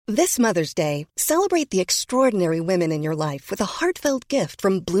This Mother's Day, celebrate the extraordinary women in your life with a heartfelt gift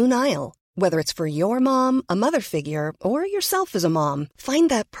from Blue Nile. Whether it's for your mom, a mother figure, or yourself as a mom, find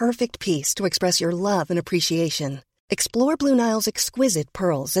that perfect piece to express your love and appreciation. Explore Blue Nile's exquisite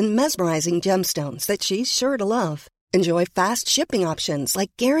pearls and mesmerizing gemstones that she's sure to love. Enjoy fast shipping options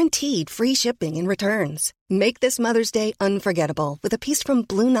like guaranteed free shipping and returns. Make this Mother's Day unforgettable with a piece from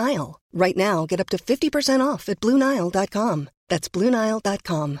Blue Nile. Right now, get up to 50% off at BlueNile.com. That's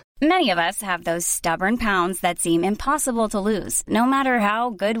BlueNile.com. Many of us have those stubborn pounds that seem impossible to lose, no matter how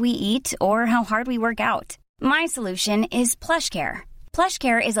good we eat or how hard we work out. My solution is PlushCare.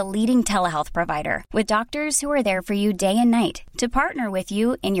 PlushCare is a leading telehealth provider with doctors who are there for you day and night to partner with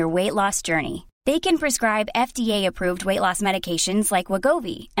you in your weight loss journey. They can prescribe FDA-approved weight loss medications like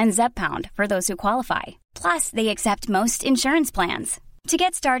Wegovy and Zepbound for those who qualify. Plus, they accept most insurance plans. To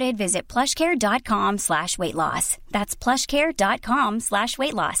get started, visit plushcare.com/weightloss. That's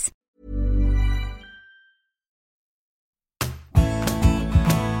plushcare.com/weightloss.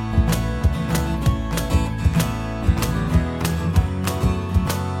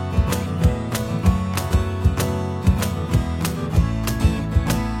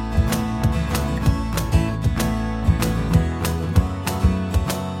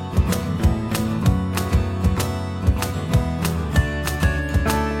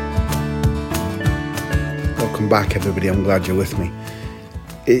 Welcome back, everybody. I'm glad you're with me.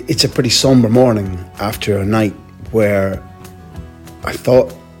 It's a pretty somber morning after a night where I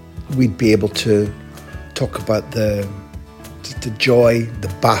thought we'd be able to talk about the joy, the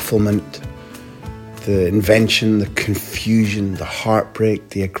bafflement, the invention, the confusion, the heartbreak,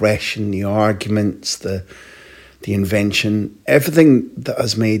 the aggression, the arguments, the invention, everything that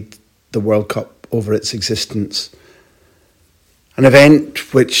has made the World Cup over its existence. An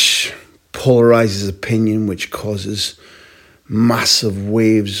event which polarizes opinion, which causes massive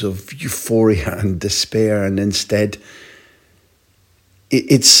waves of euphoria and despair, and instead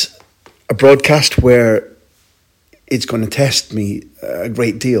it's a broadcast where it's going to test me a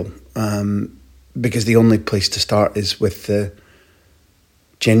great deal, because the only place to start is with the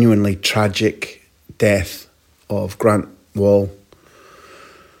genuinely tragic death of Grant Wahl,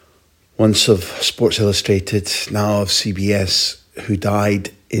 once of Sports Illustrated, now of CBS, who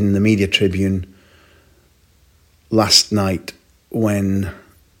died in the Media Tribune last night when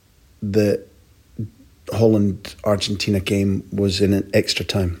the Holland-Argentina game was in an extra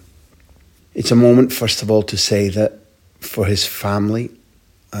time. It's a moment, first of all, to say that for his family,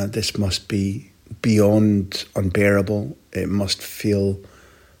 this must be beyond unbearable. It must feel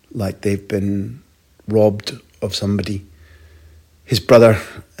like they've been robbed of somebody. His brother,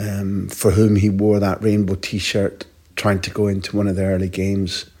 for whom he wore that rainbow T-shirt, trying to go into one of the early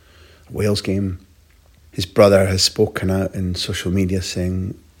games, a Wales game. His brother has spoken out in social media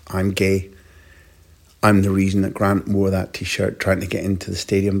saying, "I'm gay. I'm the reason that Grant wore that T-shirt trying to get into the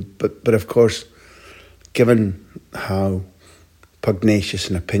stadium." But of course, given how pugnacious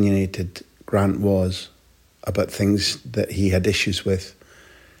and opinionated Grant was about things that he had issues with,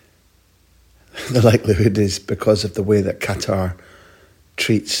 the likelihood is because of the way that Qatar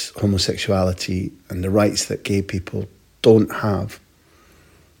treats homosexuality and the rights that gay people don't have,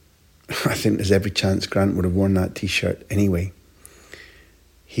 I think there's every chance Grant would have worn that T-shirt anyway.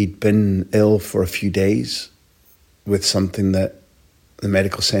 He'd been ill for a few days with something that the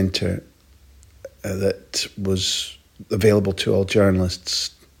medical centre that was available to all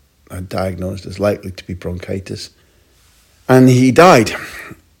journalists had diagnosed as likely to be bronchitis. And he died.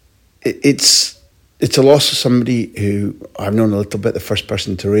 It's a loss of somebody who I've known a little bit. The first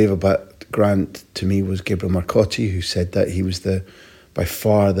person to rave about Grant to me was Gabriel Marcotti, who said that he was by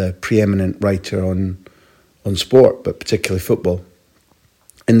far the preeminent writer on sport, but particularly football,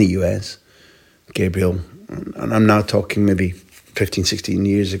 in the US. Gabriel, and I'm now talking maybe 15, 16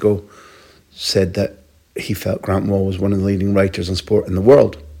 years ago, said that he felt Grant Wahl was one of the leading writers on sport in the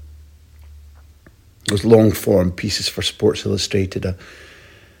world. It was long-form pieces for Sports Illustrated,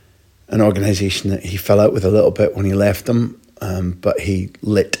 an organisation that he fell out with a little bit when he left them, but he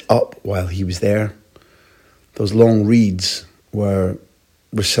lit up while he was there. Those long reads were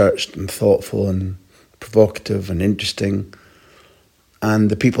researched and thoughtful and provocative and interesting. And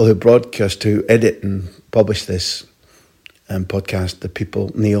the people who broadcast, who edit and publish this podcast, the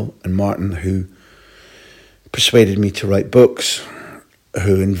people, Neil and Martin, who persuaded me to write books,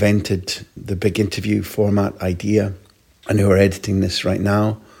 who invented the big interview format idea, and who are editing this right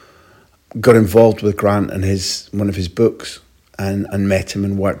now, got involved with Grant and one of his books and met him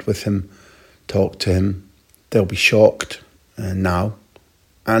and worked with him, talked to him. They'll be shocked now.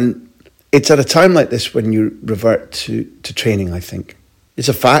 And it's at a time like this when you revert to training, I think. It's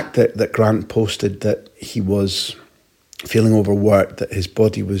a fact that Grant posted that he was feeling overworked, that his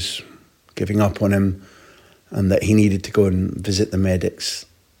body was giving up on him, and that he needed to go and visit the medics.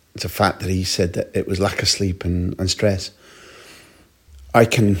 It's a fact that he said that it was lack of sleep and stress. I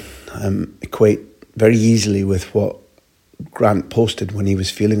can equate very easily with what Grant posted when he was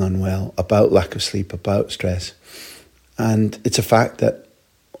feeling unwell about lack of sleep, about stress. And it's a fact that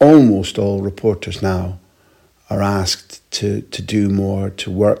almost all reporters now are asked to do more, to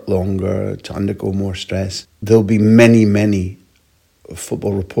work longer, to undergo more stress. There'll be many, many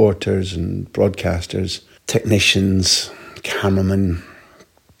football reporters and broadcasters, technicians, cameramen,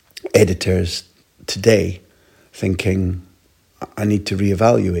 editors today thinking, I need to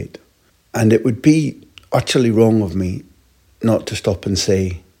reevaluate. And it would be utterly wrong of me not to stop and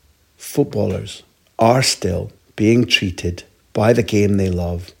say, footballers are still being treated by the game they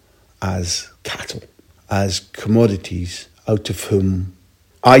love as cattle, as commodities out of whom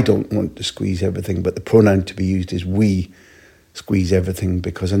I don't want to squeeze everything, but the pronoun to be used is we squeeze everything,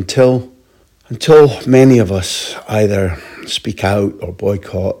 because until many of us either speak out or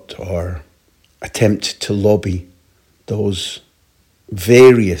boycott or attempt to lobby those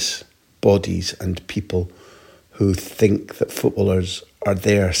various bodies and people who think that footballers are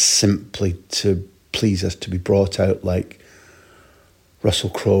there simply to please us, to be brought out like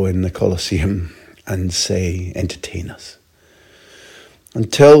Russell Crowe in the Colosseum and say, entertain us.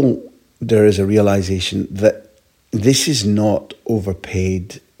 Until there is a realisation that this is not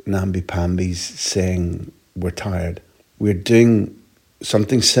overpaid namby-pambies saying we're tired. We're doing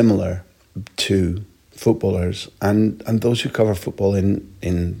something similar to footballers and those who cover football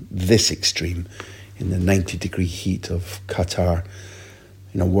in this extreme, in the 90-degree heat of Qatar,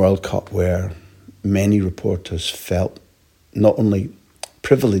 in a World Cup where many reporters felt not only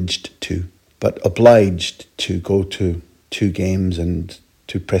privileged to, but obliged to go to 2 games and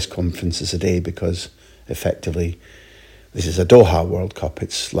 2 press conferences a day, because effectively this is a Doha World Cup.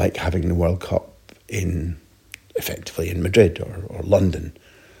 It's like having the World Cup effectively in Madrid or London,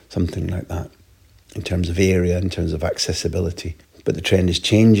 something like that, in terms of area, in terms of accessibility. But the trend is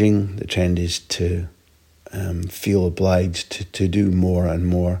changing. The trend is to feel obliged to do more and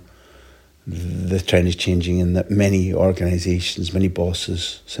more. The trend is changing in that many organisations, many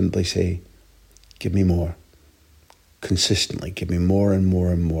bosses simply say, give me more. Consistently, give me more and more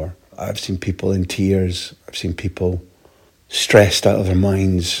and more. I've seen people in tears. I've seen people stressed out of their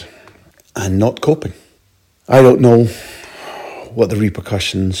minds and not coping. I don't know what the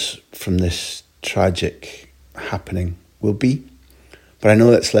repercussions from this tragic happening will be, but I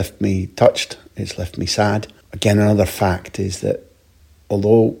know it's left me touched, it's left me sad. Again, another fact is that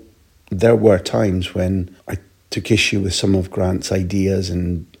although there were times when I took issue with some of Grant's ideas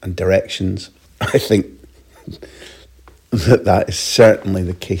and directions, I think that is certainly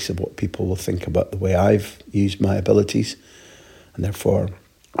the case of what people will think about the way I've used my abilities. And therefore,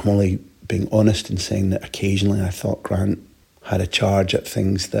 I'm only being honest in saying that occasionally I thought Grant had a charge at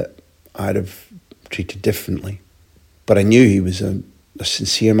things that I'd have treated differently. But I knew he was a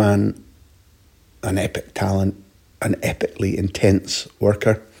sincere man, an epic talent, an epically intense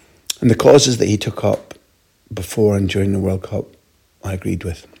worker. And the causes that he took up before and during the World Cup, I agreed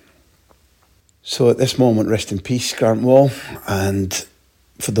with. So at this moment, rest in peace, Grant Wahl. And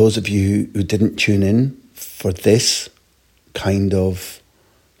for those of you who didn't tune in for this kind of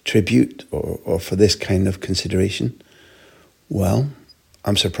tribute or for this kind of consideration, well,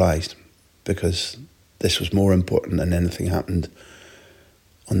 I'm surprised, because this was more important than anything happened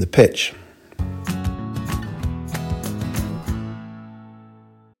on the pitch.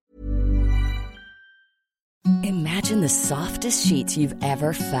 Imagine the softest sheets you've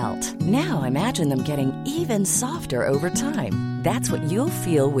ever felt. Now imagine them getting even softer over time. That's what you'll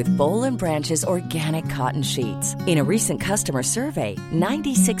feel with Boll & Branch's organic cotton sheets. In a recent customer survey,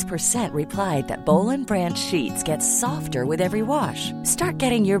 96% replied that Boll & Branch sheets get softer with every wash. Start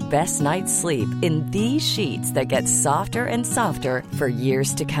getting your best night's sleep in these sheets that get softer and softer for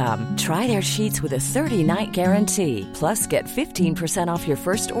years to come. Try their sheets with a 30-night guarantee. Plus, get 15% off your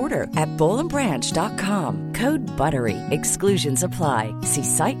first order at bollandbranch.com. Code BUTTERY. Exclusions apply. See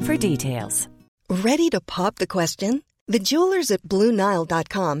site for details. Ready to pop the question? The jewelers at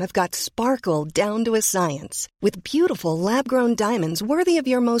BlueNile.com have got sparkle down to a science with beautiful lab-grown diamonds worthy of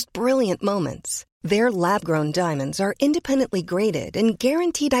your most brilliant moments. Their lab-grown diamonds are independently graded and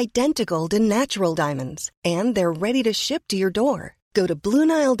guaranteed identical to natural diamonds, and they're ready to ship to your door. Go to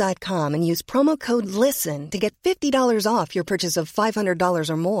BlueNile.com and use promo code LISTEN to get $50 off your purchase of $500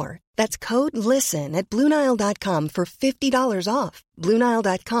 or more. That's code LISTEN at BlueNile.com for $50 off.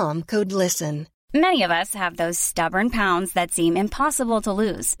 BlueNile.com, code LISTEN. Many of us have those stubborn pounds that seem impossible to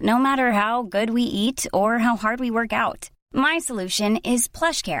lose, no matter how good we eat or how hard we work out. My solution is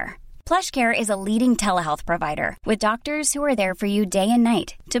PlushCare. PlushCare is a leading telehealth provider with doctors who are there for you day and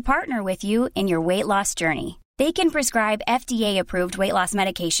night to partner with you in your weight loss journey. They can prescribe FDA-approved weight loss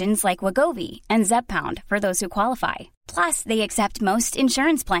medications like Wegovy and Zepbound for those who qualify. Plus, they accept most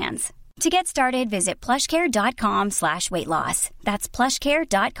insurance plans. To get started, visit plushcare.com/weightloss. That's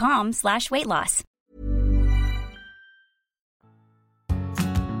plushcare.com/weightloss.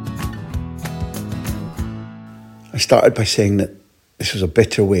 I started by saying that this was a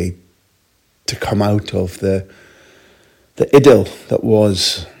bitter way to come out of the idyll that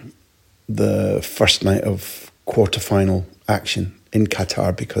was the first night of quarter-final action in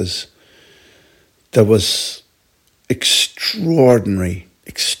Qatar, because there was extraordinary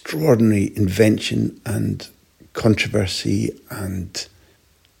invention and controversy and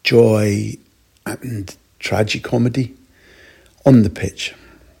joy and tragicomedy on the pitch.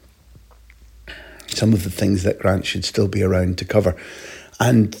 Some of the things that Grant should still be around to cover.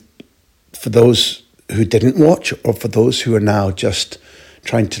 And for those who didn't watch, or for those who are now just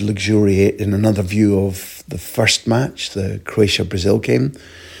trying to luxuriate in another view of the first match, the Croatia-Brazil game,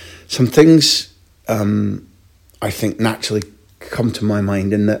 some things I think naturally come to my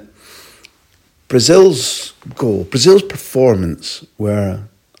mind, in that Brazil's performance, where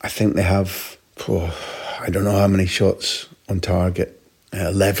I think they have, I don't know how many shots on target,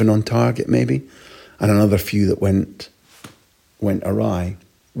 11 on target maybe, and another few that went awry.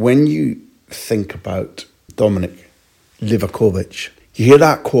 When you think about Dominik Livakovic, you hear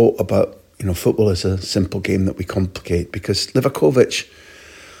that quote about, football is a simple game that we complicate, because Livakovic,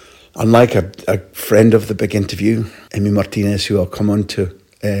 unlike a friend of the big interview, Emi Martinez, who I'll come on to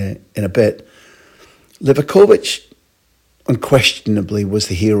in a bit, Livakovic unquestionably was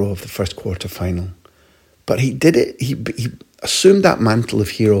the hero of the first quarter-final. But he did it, he assumed that mantle of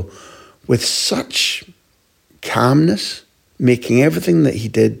hero with such calmness, making everything that he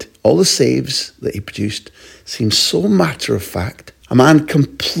did, all the saves that he produced, seem so matter-of-fact. A man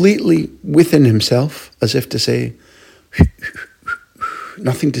completely within himself, as if to say,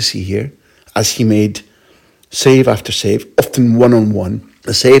 nothing to see here, as he made save after save, often one-on-one.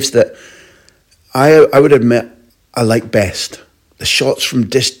 The saves that I would admit I like best. The shots from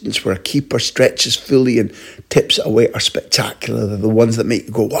distance where a keeper stretches fully and tips it away are spectacular. They're the ones that make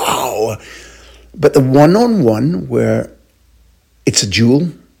you go, wow. But the one-on-one where it's a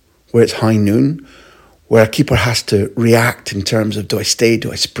duel, where it's high noon, where a keeper has to react in terms of, do I stay,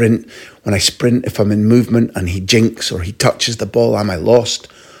 do I sprint? When I sprint, if I'm in movement and he jinks or he touches the ball, am I lost?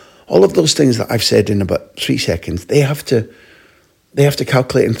 All of those things that I've said in about 3 seconds, they have to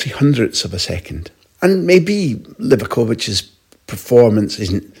calculate in 300ths of a second. And maybe Livakovic's performance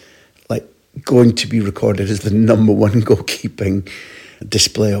isn't like going to be recorded as the number one goalkeeping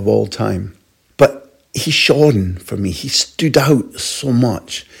display of all time. But he shone for me. He stood out so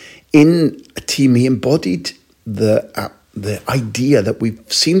much. In a team, he embodied the idea that we've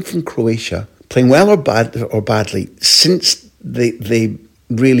seen from Croatia, playing well or badly, since they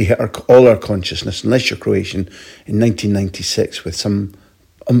really hit all our consciousness, unless you're Croatian, in 1996 with some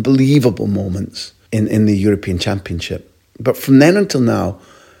unbelievable moments in the European Championship. But from then until now,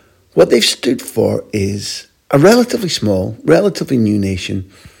 what they've stood for is a relatively small, relatively new nation,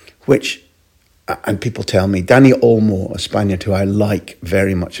 which, and people tell me, Dani Olmo, a Spaniard who I like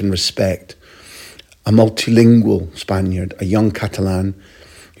very much and respect, a multilingual Spaniard, a young Catalan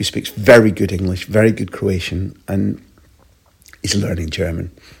who speaks very good English, very good Croatian, and is learning German,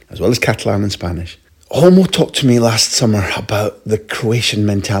 as well as Catalan and Spanish. Olmo talked to me last summer about the Croatian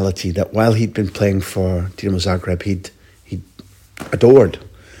mentality, that while he'd been playing for Dinamo Zagreb, he'd adored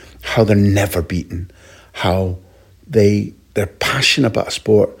how they're never beaten, how their passion about a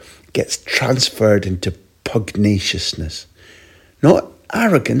sport gets transferred into pugnaciousness. Not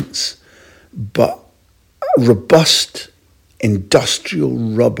arrogance, but robust, industrial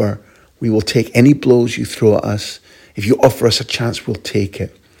rubber. We will take any blows you throw at us. If you offer us a chance, we'll take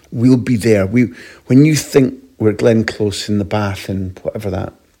it. We'll be there. When you think we're Glenn Close in the bath and whatever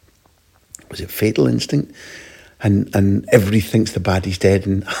that, was it Fatal Instinct? And everybody thinks the baddie's dead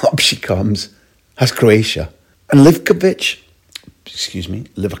and up she comes. That's Croatia. And Livakovic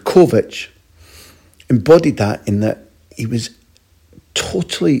embodied that, in that he was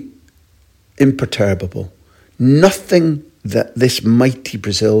totally imperturbable. Nothing that this mighty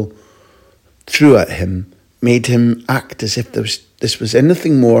Brazil threw at him made him act as if this was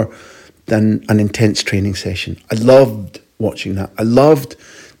anything more than an intense training session. I loved watching that. I loved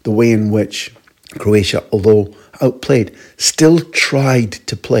the way in which Croatia, although outplayed, still tried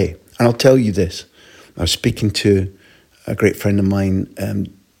to play. And I'll tell you this. I was speaking to a great friend of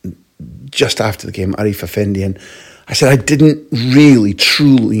mine just after the game, Arif Effendi, and I said I didn't really,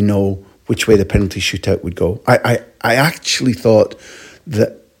 truly know which way the penalty shootout would go. I actually thought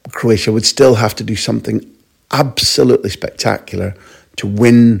that Croatia would still have to do something absolutely spectacular to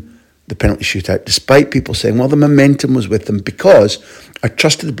win the penalty shootout, despite people saying, well, the momentum was with them, because I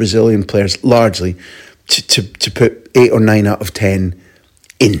trusted the Brazilian players largely to put 8 or 9 out of 10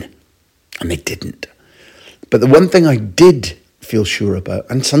 in, and they didn't. But the one thing I did feel sure about,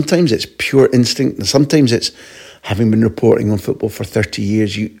 and sometimes it's pure instinct, and sometimes it's having been reporting on football for 30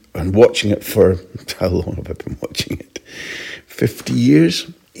 years and watching it for, how long have I been watching it? 50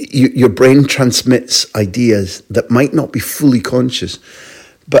 years? Your brain transmits ideas that might not be fully conscious.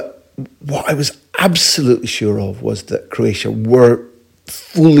 But what I was absolutely sure of was that Croatia were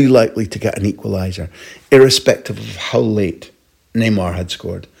fully likely to get an equaliser, irrespective of how late Neymar had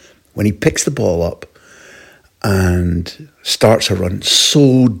scored. When he picks the ball up and starts a run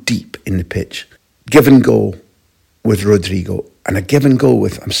so deep in the pitch, give and go with Rodrigo, and a give and go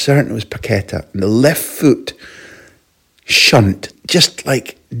with, I'm certain it was Paqueta, and the left foot shunt, just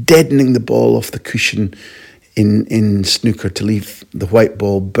like deadening the ball off the cushion in snooker to leave the white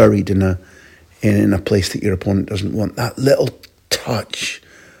ball buried in a place that your opponent doesn't want. That little touch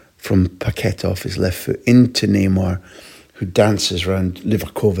from Paqueta off his left foot into Neymar, who dances around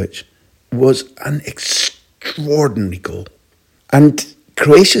Livakovic, was an extraordinary goal. And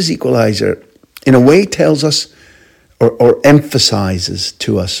Croatia's equaliser, in a way, tells us or emphasises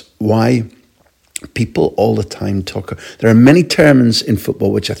to us why people all the time talk. There are many terms in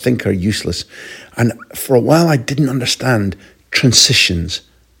football which I think are useless. And for a while I didn't understand transitions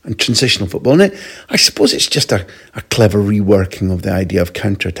and transitional football. And I suppose it's just a clever reworking of the idea of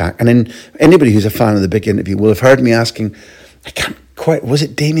counter-attack. And anybody who's a fan of the big interview will have heard me asking, I can't quite, was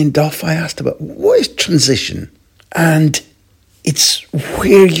it Damien Duff I asked about, what is transition? And it's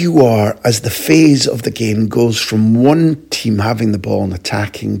where you are as the phase of the game goes from one team having the ball and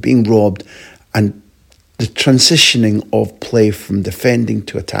attacking, being robbed, and the transitioning of play from defending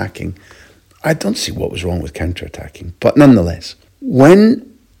to attacking. I don't see what was wrong with counter-attacking. But nonetheless, when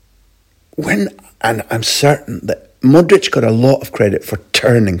and I'm certain that Modric got a lot of credit for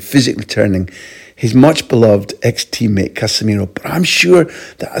physically turning his much beloved ex-teammate Casemiro. But I'm sure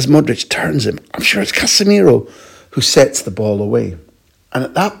that as Modric turns him, I'm sure it's Casemiro who sets the ball away. And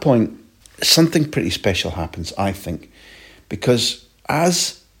at that point, something pretty special happens, I think. Because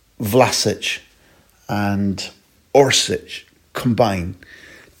as Vlasic and Orsic combine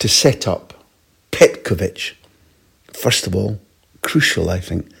to set up Petkovic, first of all, crucial, I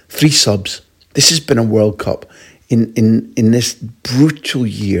think, 3 subs. This has been a World Cup in this brutal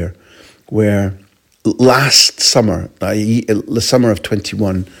year where last summer, the summer of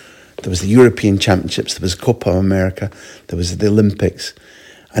 21, there was the European Championships, there was Copa America, there was the Olympics,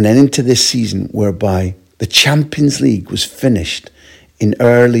 and then into this season whereby the Champions League was finished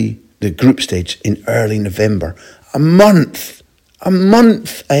the group stage in early November, a month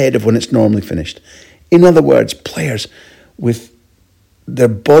ahead of when it's normally finished. In other words, players with their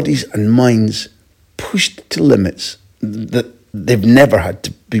bodies and minds pushed to limits that they've never had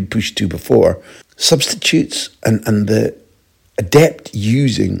to be pushed to before. Substitutes and the adept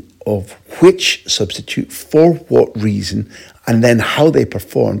using of which substitute for what reason and then how they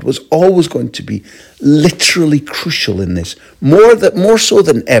performed was always going to be literally crucial in this, more so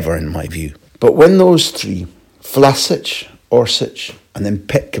than ever in my view. But when those 3, Vlasic, Orsic and then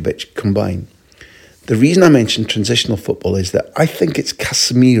Petkovic combine, the reason I mention transitional football is that I think it's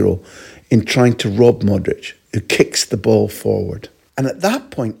Casemiro in trying to rob Modric who kicks the ball forward. And at that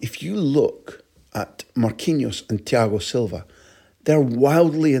point, if you look at Marquinhos and Thiago Silva, they're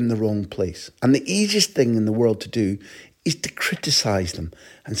wildly in the wrong place. And the easiest thing in the world to do is to criticise them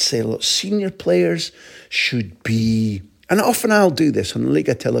and say, look, senior players should be... And often I'll do this on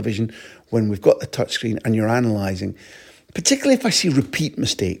Liga television when we've got the touchscreen and you're analysing, particularly if I see repeat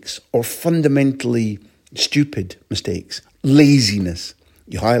mistakes or fundamentally stupid mistakes, laziness,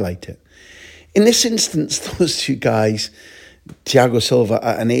 you highlight it. In this instance, those 2 guys, Thiago Silva,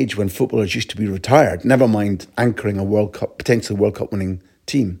 at an age when footballers used to be retired, never mind anchoring a World Cup, potentially World Cup winning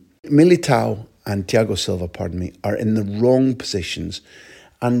team. Militao and Thiago Silva, are in the wrong positions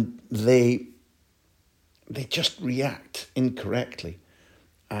and they just react incorrectly.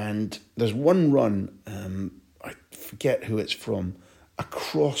 And there's one run, I forget who it's from,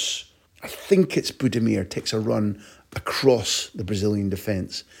 across, I think it's Budimir, takes a run across the Brazilian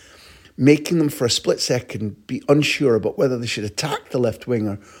defence, making them for a split second be unsure about whether they should attack the left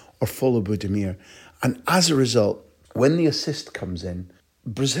winger or follow Budimir. And as a result, when the assist comes in,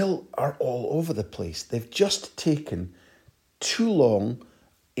 Brazil are all over the place. They've just taken too long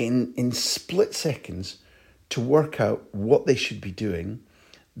in split seconds to work out what they should be doing.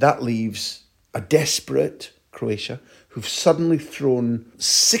 That leaves a desperate Croatia who've suddenly thrown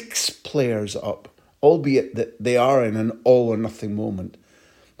 6 players up, albeit that they are in an all-or-nothing moment.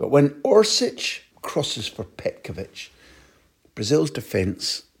 But when Orsic crosses for Petkovic, Brazil's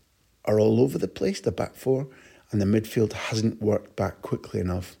defence are all over the place, the back four, and the midfield hasn't worked back quickly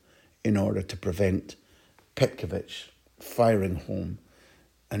enough in order to prevent Petkovic firing home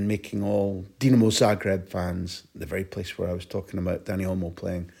and making all Dinamo Zagreb fans, the very place where I was talking about Dani Olmo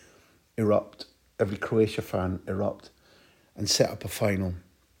playing, erupt. Every Croatia fan erupt and set up a final,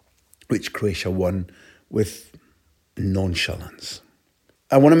 which Croatia won with nonchalance.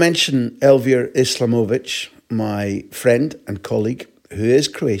 I want to mention Elvir Islamovic, my friend and colleague, who is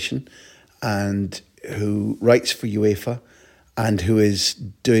Croatian and who writes for UEFA and who is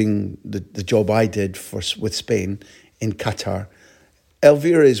doing the job I did with Spain in Qatar.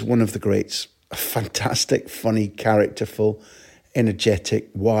 Elvira is one of the greats, a fantastic, funny, characterful, energetic,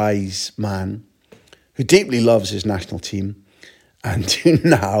 wise man who deeply loves his national team and who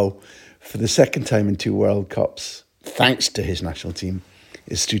now, for the second time in 2 World Cups, thanks to his national team,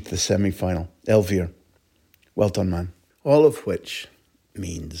 is through to the semi-final. Elvira, well done, man. All of which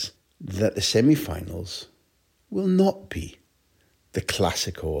means that the semi-finals will not be the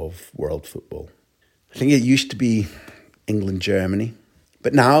Classico of world football. I think it used to be England-Germany,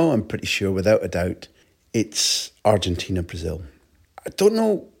 but now I'm pretty sure, without a doubt, it's Argentina-Brazil. I don't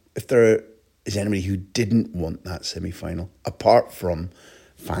know if there is anybody who didn't want that semi-final, apart from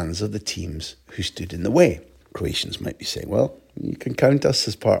fans of the teams who stood in the way. Croatians might be saying, well, you can count us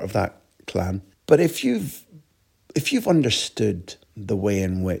as part of that clan. But if you've understood the way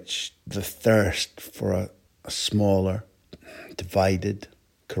in which the thirst for a smaller, divided,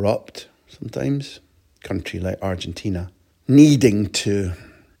 corrupt, sometimes, country like Argentina, needing to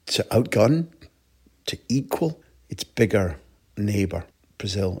outgun, to equal its bigger neighbour,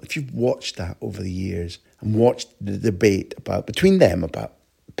 Brazil. If you've watched that over the years and watched the debate between them about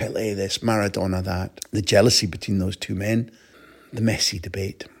Pelé this, Maradona that, the jealousy between those two men, the Messi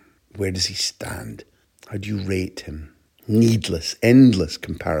debate, where does he stand? How do you rate him? Needless, endless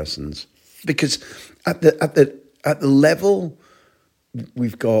comparisons. Because at the level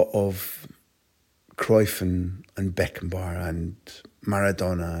we've got of Cruyff and Beckenbauer and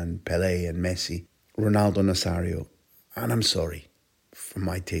Maradona and Pelé and Messi, Ronaldo Nazario, and I'm sorry, for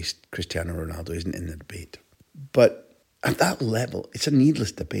my taste, Cristiano Ronaldo isn't in the debate. But at that level, it's a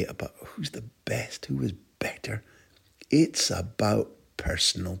needless debate about who's the best, who is better. It's about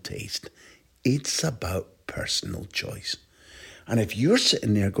personal taste. It's about personal choice. And if you're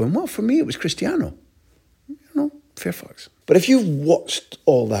sitting there going, well, for me, it was Cristiano, fair fucks. But if you've watched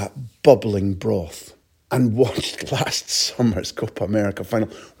all that bubbling broth and watched last summer's Copa America final,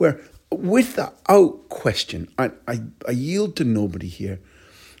 where without question, I yield to nobody here,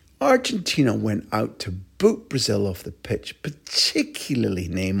 Argentina went out to boot Brazil off the pitch, particularly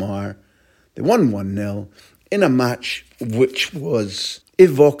Neymar. They won 1-0 in a match which was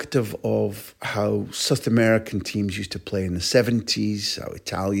evocative of how South American teams used to play in the 70s, how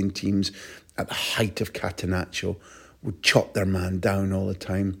Italian teams at the height of Catenaccio would chop their man down all the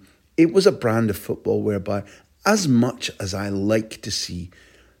time. It was a brand of football whereby, as much as I like to see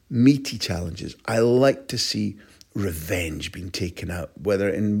meaty challenges, I like to see revenge being taken out,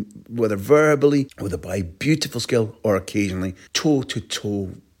 whether verbally, whether by beautiful skill, or occasionally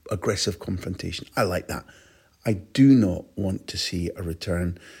toe-to-toe aggressive confrontation. I like that. I do not want to see a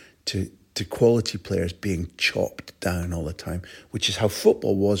return to quality players being chopped down all the time, which is how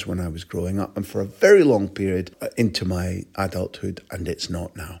football was when I was growing up and for a very long period into my adulthood, and it's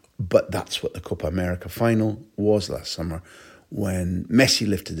not now. But that's what the Copa America final was last summer, when Messi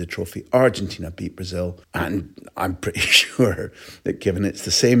lifted the trophy, Argentina beat Brazil, and I'm pretty sure that given it's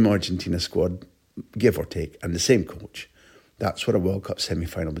the same Argentina squad, give or take, and the same coach, that's what a World Cup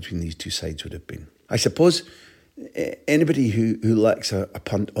semi-final between these two sides would have been. I suppose anybody who likes a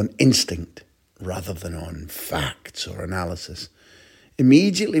punt on instinct rather than on facts or analysis,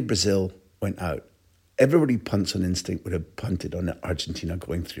 immediately Brazil went out. Everybody punts on instinct would have punted on Argentina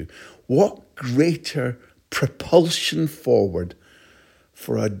going through. What greater propulsion forward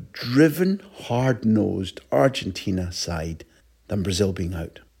for a driven, hard-nosed Argentina side than Brazil being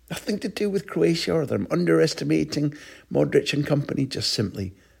out? Nothing to do with Croatia or them underestimating Modric and company, just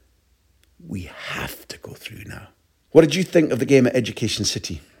simply, we have to go through now. What did you think of the game at Education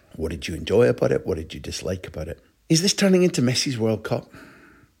City? What did you enjoy about it? What did you dislike about it? Is this turning into Messi's World Cup?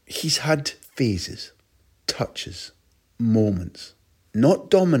 He's had phases, touches, moments, not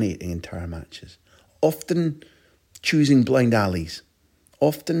dominating entire matches, often choosing blind alleys,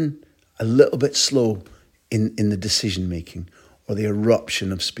 often a little bit slow in the decision making or the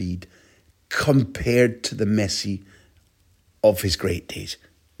eruption of speed compared to the Messi of his great days.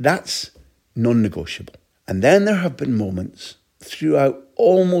 That's non-negotiable. And then there have been moments throughout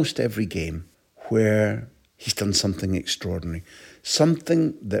almost every game where he's done something extraordinary,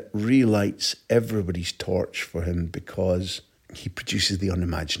 something that relights everybody's torch for him because he produces the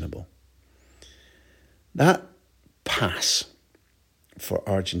unimaginable. That pass for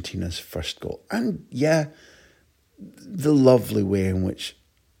Argentina's first goal, and yeah, the lovely way in which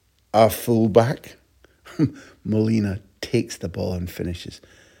our fullback, Molina, takes the ball and finishes.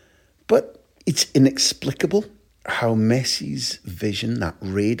 But it's inexplicable how Messi's vision, that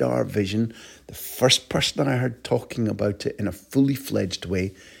radar vision, the first person I heard talking about it in a fully fledged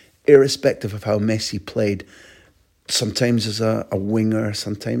way, irrespective of how Messi played, sometimes as a winger,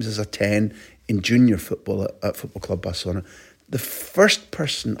 sometimes as a 10 in junior football at Football Club Barcelona. The first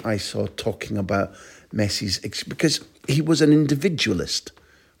person I saw talking about Messi's, because he was an individualist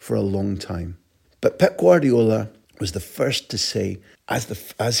for a long time. But Pep Guardiola was the first to say,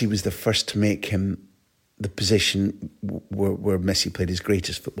 as he was the first to make him the position where Messi played his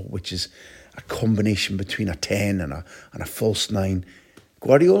greatest football, which is a combination between a 10 and a false 9.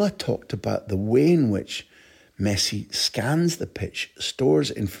 Guardiola talked about the way in which Messi scans the pitch,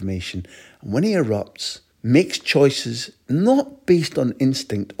 stores information, and when he erupts, makes choices not based on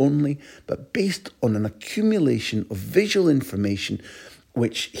instinct only, but based on an accumulation of visual information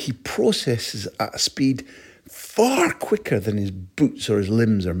which he processes at a speed far quicker than his boots or his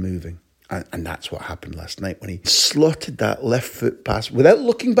limbs are moving. And that's what happened last night when he slotted that left foot pass without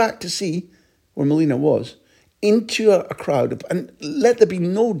looking back to see where Molina was into a crowd. And let there be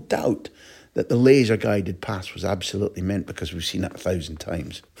no doubt that the laser-guided pass was absolutely meant, because we've seen it 1,000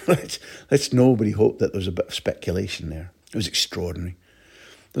 times. Let's nobody hope that there's a bit of speculation there. It was extraordinary.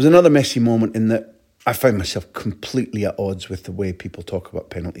 There was another Messi moment in that I found myself completely at odds with the way people talk about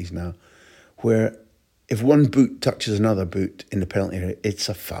penalties now, where if one boot touches another boot in the penalty area, it's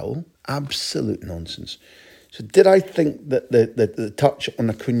a foul. Absolute nonsense. So did I think that the touch on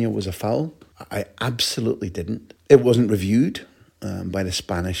Acuna was a foul? I absolutely didn't. It wasn't reviewed by the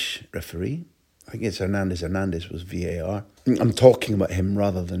Spanish referee. I think it's Hernandez. Hernandez was VAR. I'm talking about him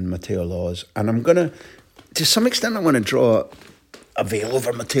rather than Mateo Laos. And I'm going to some extent, I'm going to draw a veil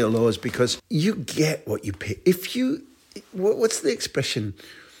over Mateo Laos, because you get what you pay. What's the expression?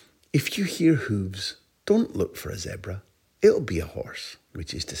 If you hear hooves, don't look for a zebra. It'll be a horse,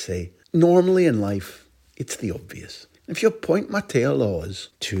 which is to say, normally in life, it's the obvious. If you appoint Mateo Laos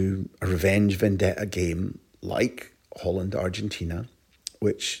to a revenge vendetta game like Holland-Argentina,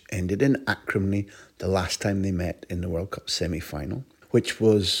 which ended in acrimony the last time they met in the World Cup semi-final, which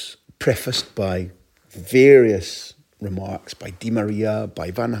was prefaced by various remarks by Di Maria, by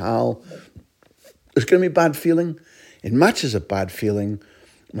Van Gaal, there's going to be bad feeling. In matches of bad feeling,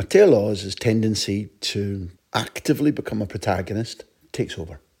 Mateo Laos' tendency to actively become a protagonist takes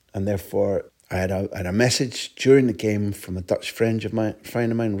over. And therefore, I had a message during the game from a Dutch friend of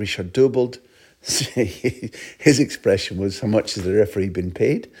mine, Richard Dubold. His expression was, how much has the referee been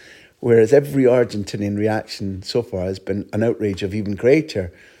paid? Whereas every Argentinian reaction so far has been an outrage of even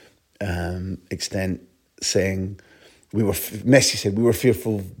greater extent, saying, Messi said, we were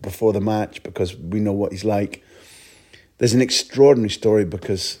fearful before the match because we know what he's like. There's an extraordinary story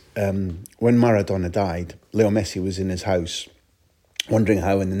because when Maradona died, Leo Messi was in his house wondering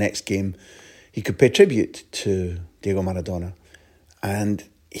how in the next game he could pay tribute to Diego Maradona. And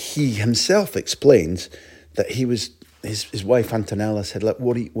he himself explains that he was, his wife Antonella said, look,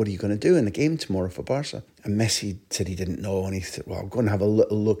 what are you going to do in the game tomorrow for Barca? And Messi said he didn't know. And he said, well, I'll go and have a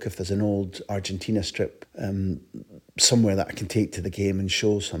little look if there's an old Argentina strip somewhere that I can take to the game and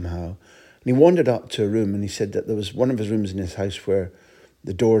show somehow. And he wandered up to a room and he said that there was one of his rooms in his house where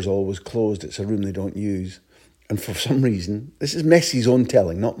the door's always closed. It's a room they don't use. And for some reason, this is Messi's own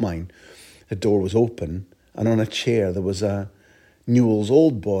telling, not mine, the door was open and on a chair there was a Newell's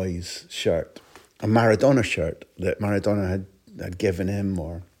Old Boys shirt, a Maradona shirt that Maradona had given him,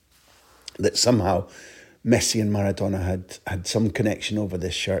 or that somehow Messi and Maradona had some connection over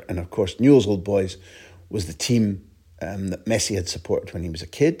this shirt. And of course, Newell's Old Boys was the team that Messi had supported when he was a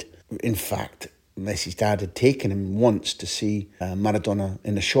kid. In fact, Messi's dad had taken him once to see Maradona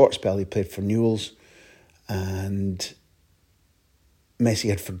in the short spell he played for Newell's, and Messi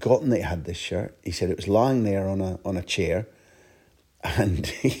had forgotten that he had this shirt. He said it was lying there on a chair, And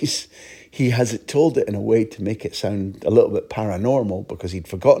he has it told it in a way to make it sound a little bit paranormal, because he'd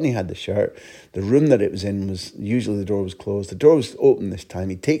forgotten he had the shirt. The room that it was in was, usually the door was closed. The door was open this time.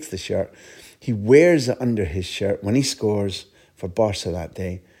 He takes the shirt. He wears it under his shirt when he scores for Barca that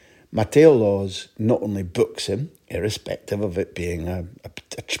day. Mateo Laws not only books him, irrespective of it being a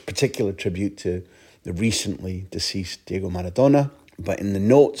particular tribute to the recently deceased Diego Maradona, but in the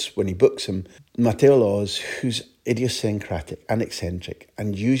notes when he books him, Mateo Laws, who's idiosyncratic and eccentric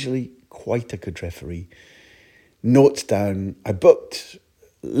and usually quite a good referee, notes down, I booked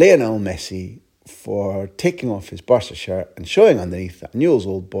Lionel Messi for taking off his Barca shirt and showing underneath that Newell's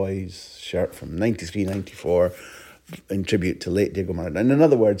Old Boys shirt from 93-94 in tribute to late Diego Maradona. And in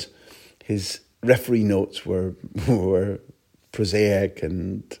other words, his referee notes were prosaic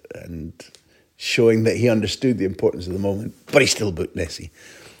and showing that he understood the importance of the moment, but he still booked Messi.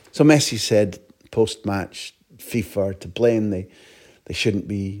 So Messi said post-match, FIFA to blame. They shouldn't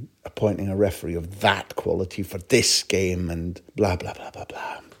be appointing a referee of that quality for this game and blah, blah, blah, blah,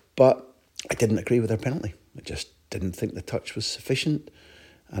 blah. But I didn't agree with their penalty. I just didn't think the touch was sufficient.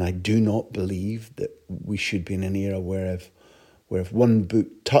 And I do not believe that we should be in an era where if one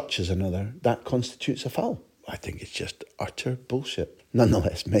boot touches another, that constitutes a foul. I think it's just utter bullshit.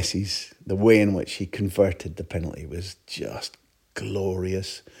 Nonetheless, the way in which he converted the penalty was just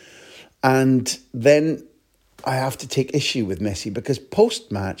glorious. And then I have to take issue with Messi, because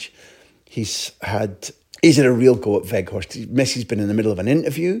post-match, he's had a real go at Weghorst. Messi's been in the middle of an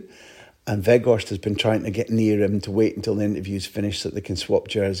interview, and Weghorst has been trying to get near him to wait until the interview's finished so that they can swap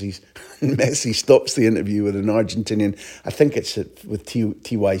jerseys. And Messi stops the interview with an Argentinian, I think it's with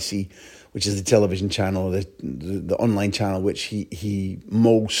TYC, which is the television channel, the online channel which he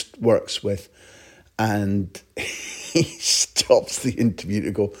most works with. And he stops the interview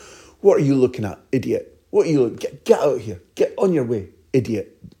to go, "What are you looking at, idiot? What are you looking at? Get out of here. Get on your way,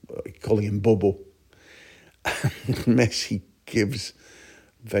 idiot." Calling him Bobo. And Messi gives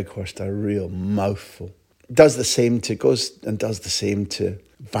Weghorst a real mouthful. Does the same to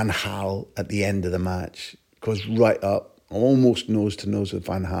Van Gaal at the end of the match. Goes right up, almost nose to nose with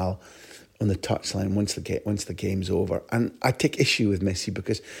Van Gaal on the touchline once the game's over. And I take issue with Messi,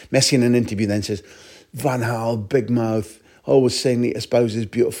 because Messi in an interview then says, Van Gaal, big mouth, always saying he espouses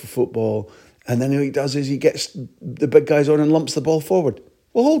beautiful football. And then what he does is he gets the big guys on and lumps the ball forward.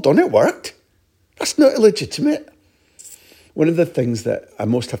 Well, hold on, it worked. That's not illegitimate. One of the things that I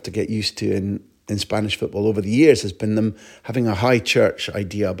most have to get used to in Spanish football over the years has been them having a high church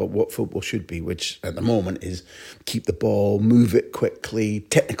idea about what football should be, which at the moment is keep the ball, move it quickly,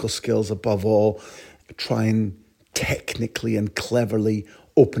 technical skills above all, try and technically and cleverly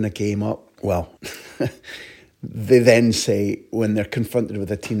open a game up. Well, they then say, when they're confronted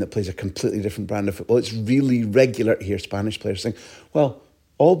with a team that plays a completely different brand of football, it's really regular to hear Spanish players saying, well,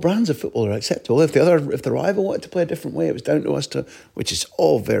 all brands of football are acceptable. If the rival wanted to play a different way, it was down to us to, which is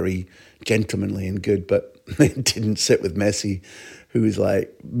all very gentlemanly and good, but it didn't sit with Messi, who was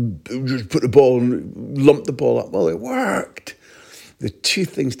like, just put the ball and lump the ball up. Well, it worked. The two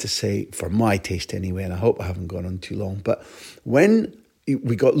things to say, for my taste anyway, and I hope I haven't gone on too long, but when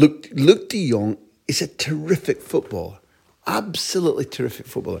we got Luc de Jong is a terrific footballer, absolutely terrific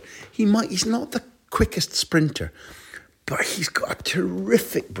footballer. He's not the quickest sprinter, but he's got a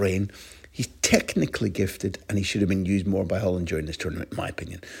terrific brain. He's technically gifted, and he should have been used more by Holland during this tournament, in my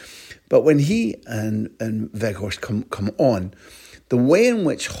opinion. But when he and Weghorst come on, the way in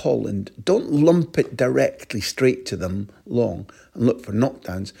which Holland don't lump it directly straight to them long and look for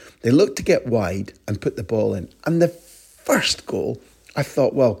knockdowns, they look to get wide and put the ball in. And the first goal, I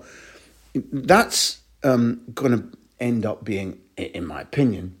thought, well, that's going to end up being, in my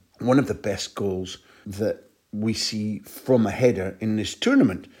opinion, one of the best goals that we see from a header in this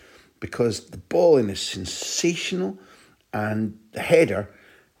tournament, because the ball in is sensational, and the header,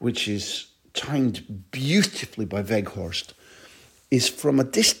 which is timed beautifully by Weghorst, is from a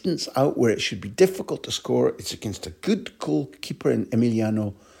distance out where it should be difficult to score. It's against a good goalkeeper in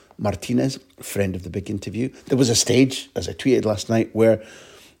Emiliano Martinez, a friend of the big interview. There was a stage, as I tweeted last night, where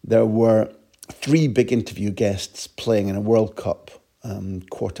there were 3 big interview guests playing in a World Cup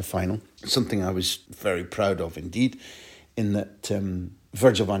quarter-final, something I was very proud of indeed, in that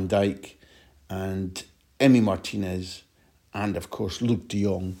Virgil van Dijk and Emi Martinez and, of course, Luc de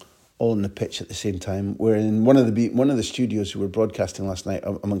Jong all on the pitch at the same time. We're in one of the studios who were broadcasting last night,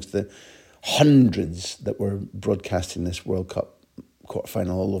 amongst the hundreds that were broadcasting this World Cup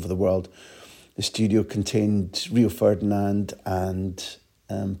quarter-final all over the world. The studio contained Rio Ferdinand and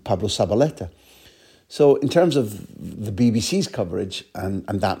Pablo Zabaleta. So in terms of the BBC's coverage and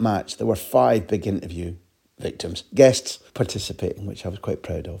that match, there were 5 big interview victims, guests participating, which I was quite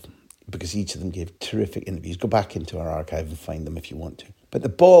proud of, because each of them gave terrific interviews. Go back into our archive and find them if you want to. But the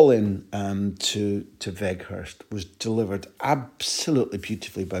ball in to Weghorst was delivered absolutely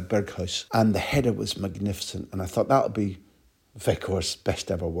beautifully by Berghuis, and the header was magnificent. And I thought that would be Weghorst's best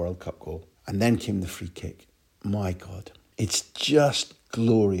ever World Cup goal. And then came the free kick. My God, it's just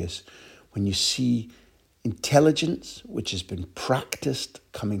glorious when you see intelligence, which has been practiced,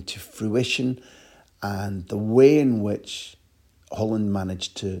 coming to fruition, and the way in which Holland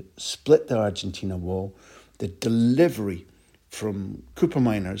managed to split the Argentina wall. The delivery from Cooper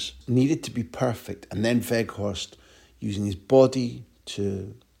Miners needed to be perfect, and then Weghorst using his body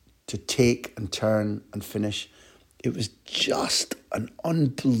to take and turn and finish. It was just an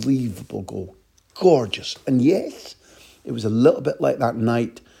unbelievable goal. Gorgeous. And yes, it was a little bit like that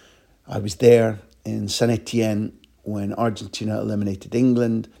night. I was there in Saint-Étienne when Argentina eliminated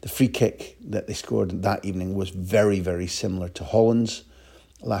England. The free kick that they scored that evening was very, very similar to Holland's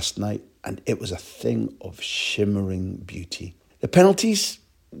last night, and it was a thing of shimmering beauty. The penalties,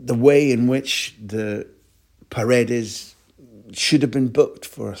 the way in which the Paredes should have been booked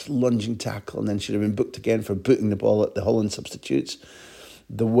for a lunging tackle and then should have been booked again for booting the ball at the Holland substitutes,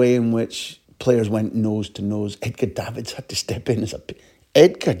 the way in which players went nose to nose. Edgar Davids had to step in as a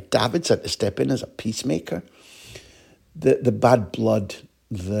peacemaker. The bad blood,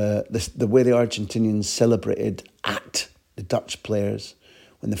 the way the Argentinians celebrated at the Dutch players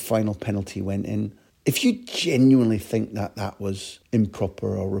when the final penalty went in. If you genuinely think that that was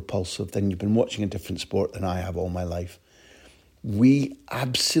improper or repulsive, then you've been watching a different sport than I have all my life. We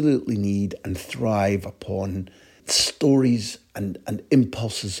absolutely need and thrive upon stories and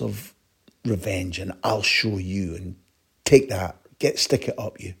impulses of revenge, and I'll show you, and take that, stick it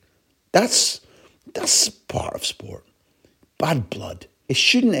up you. That's part of sport. Bad blood. It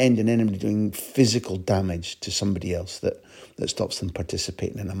shouldn't end in anybody doing physical damage to somebody else that stops them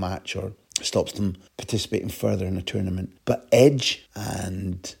participating in a match or stops them participating further in a tournament. But edge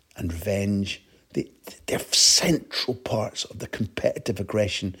and revenge, they're central parts of the competitive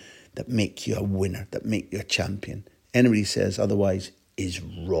aggression that make you a winner, that make you a champion. Anybody says otherwise is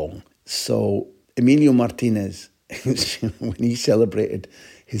wrong. So Emilio Martinez, when he celebrated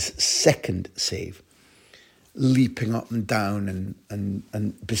his second save, leaping up and down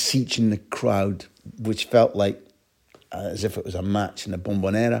and beseeching the crowd, which felt like as if it was a match in a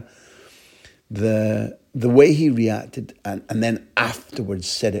bombonera. The way he reacted and then afterwards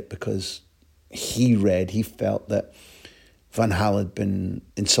said it because he felt that Van Gaal had been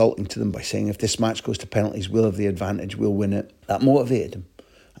insulting to them by saying, if this match goes to penalties, we'll have the advantage, we'll win it. That motivated him.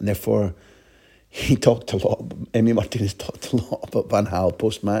 And therefore, Emi Martinez talked a lot about Van Gaal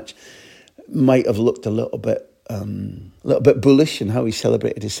post-match. Might have looked a little bit bullish in how he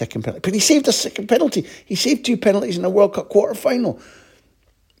celebrated his second penalty. But he saved a second penalty. He saved 2 penalties in a World Cup quarter-final.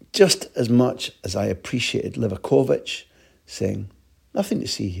 Just as much as I appreciated Livakovic saying, nothing to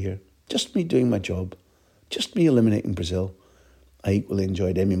see here, just me doing my job, just me eliminating Brazil, I equally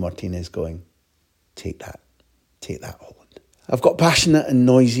enjoyed Emi Martinez going, take that, Holland. I've got passionate and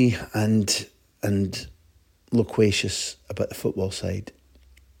noisy and loquacious about the football side,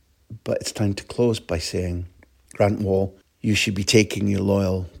 but it's time to close by saying, Grant Wahl, you should be taking your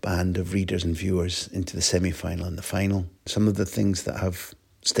loyal band of readers and viewers into the semi-final and the final. Some of the things that have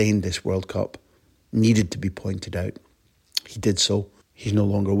stained this World Cup needed to be pointed out. He did so. He's no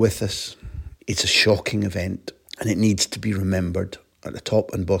longer with us. It's a shocking event, and it needs to be remembered at the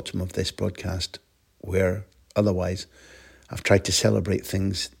top and bottom of this broadcast, where otherwise I've tried to celebrate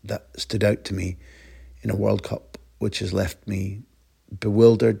things that stood out to me in a World Cup which has left me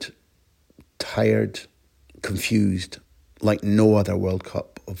bewildered, tired, confused, like no other World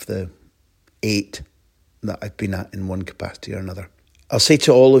Cup of the 8 that I've been at in one capacity or another. I'll say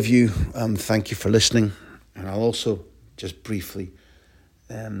to all of you, thank you for listening, and I'll also just briefly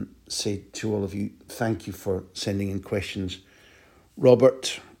say to all of you, thank you for sending in questions.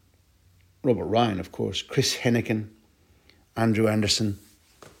 Robert Ryan, of course, Chris Hennigan, Andrew Anderson.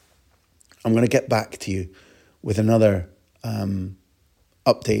 I'm going to get back to you with another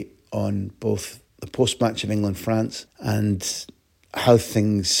update on both the post-match of England-France and how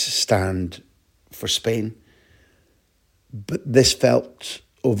things stand for Spain. But this felt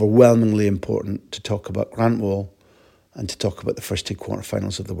overwhelmingly important to talk about Grant Wahl and to talk about the first 2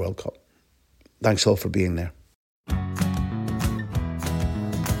 quarterfinals of the World Cup. Thanks all for being there.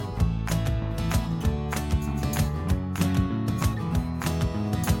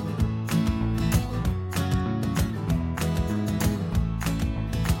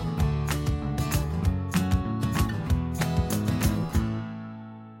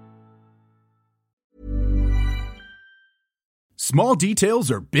 Small details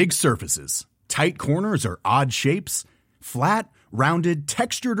are big surfaces. Tight corners are odd shapes. Flat, rounded,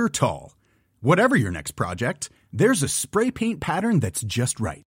 textured, or tall. Whatever your next project, there's a spray paint pattern that's just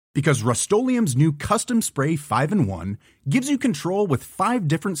right. Because Rust-Oleum's new Custom Spray 5-in-1 gives you control with 5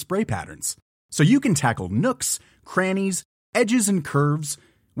 different spray patterns. So you can tackle nooks, crannies, edges, and curves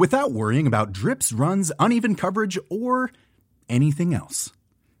without worrying about drips, runs, uneven coverage, or anything else.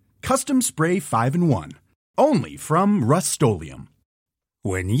 Custom Spray 5-in-1. Only from Rust-Oleum.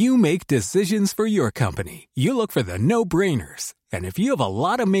 When you make decisions for your company, you look for the no-brainers. And if you have a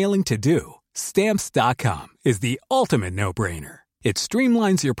lot of mailing to do, Stamps.com is the ultimate no-brainer. It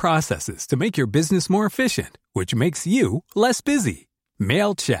streamlines your processes to make your business more efficient, which makes you less busy.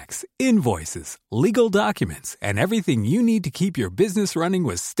 Mail checks, invoices, legal documents, and everything you need to keep your business running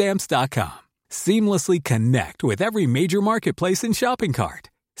with Stamps.com. Seamlessly connect with every major marketplace and shopping cart.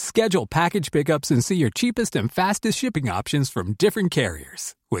 Schedule package pickups and see your cheapest and fastest shipping options from different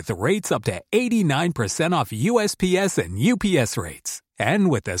carriers, with rates up to 89% off USPS and UPS rates. And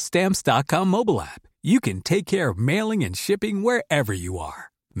with the Stamps.com mobile app, you can take care of mailing and shipping wherever you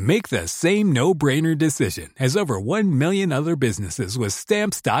are. Make the same no-brainer decision as over 1 million other businesses with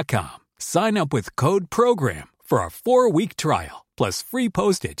Stamps.com. Sign up with code PROGRAM for a 4-week trial, plus free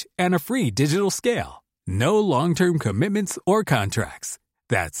postage and a free digital scale. No long-term commitments or contracts.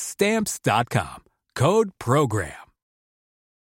 That's Stamps.com. Code PROGRAM.